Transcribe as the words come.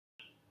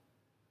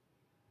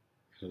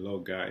Hello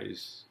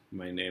guys,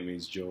 my name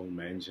is Joel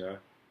Manja.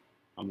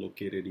 I'm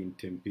located in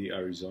Tempe,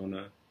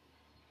 Arizona.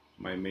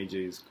 My major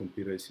is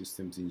computer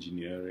systems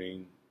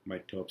engineering. My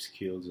top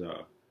skills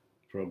are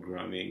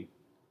programming.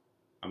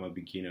 I'm a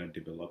beginner at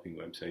developing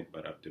websites,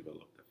 but I've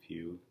developed a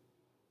few.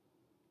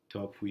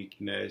 Top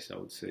weakness, I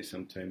would say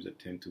sometimes I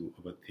tend to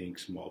overthink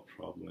small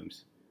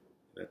problems.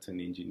 That's an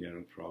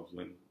engineering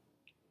problem.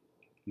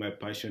 My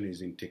passion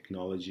is in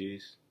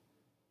technologies,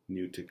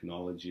 new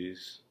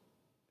technologies.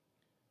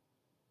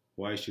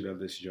 Why should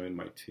others join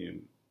my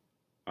team?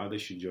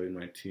 Others should join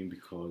my team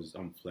because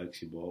I'm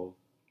flexible.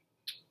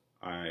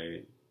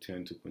 I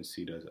tend to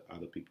consider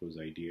other people's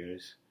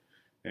ideas,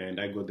 and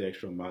I go the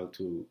extra mile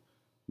to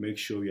make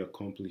sure we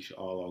accomplish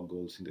all our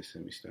goals in the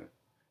semester.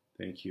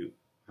 Thank you.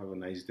 Have a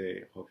nice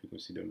day. Hope you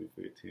consider me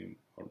for your team.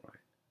 All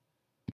right.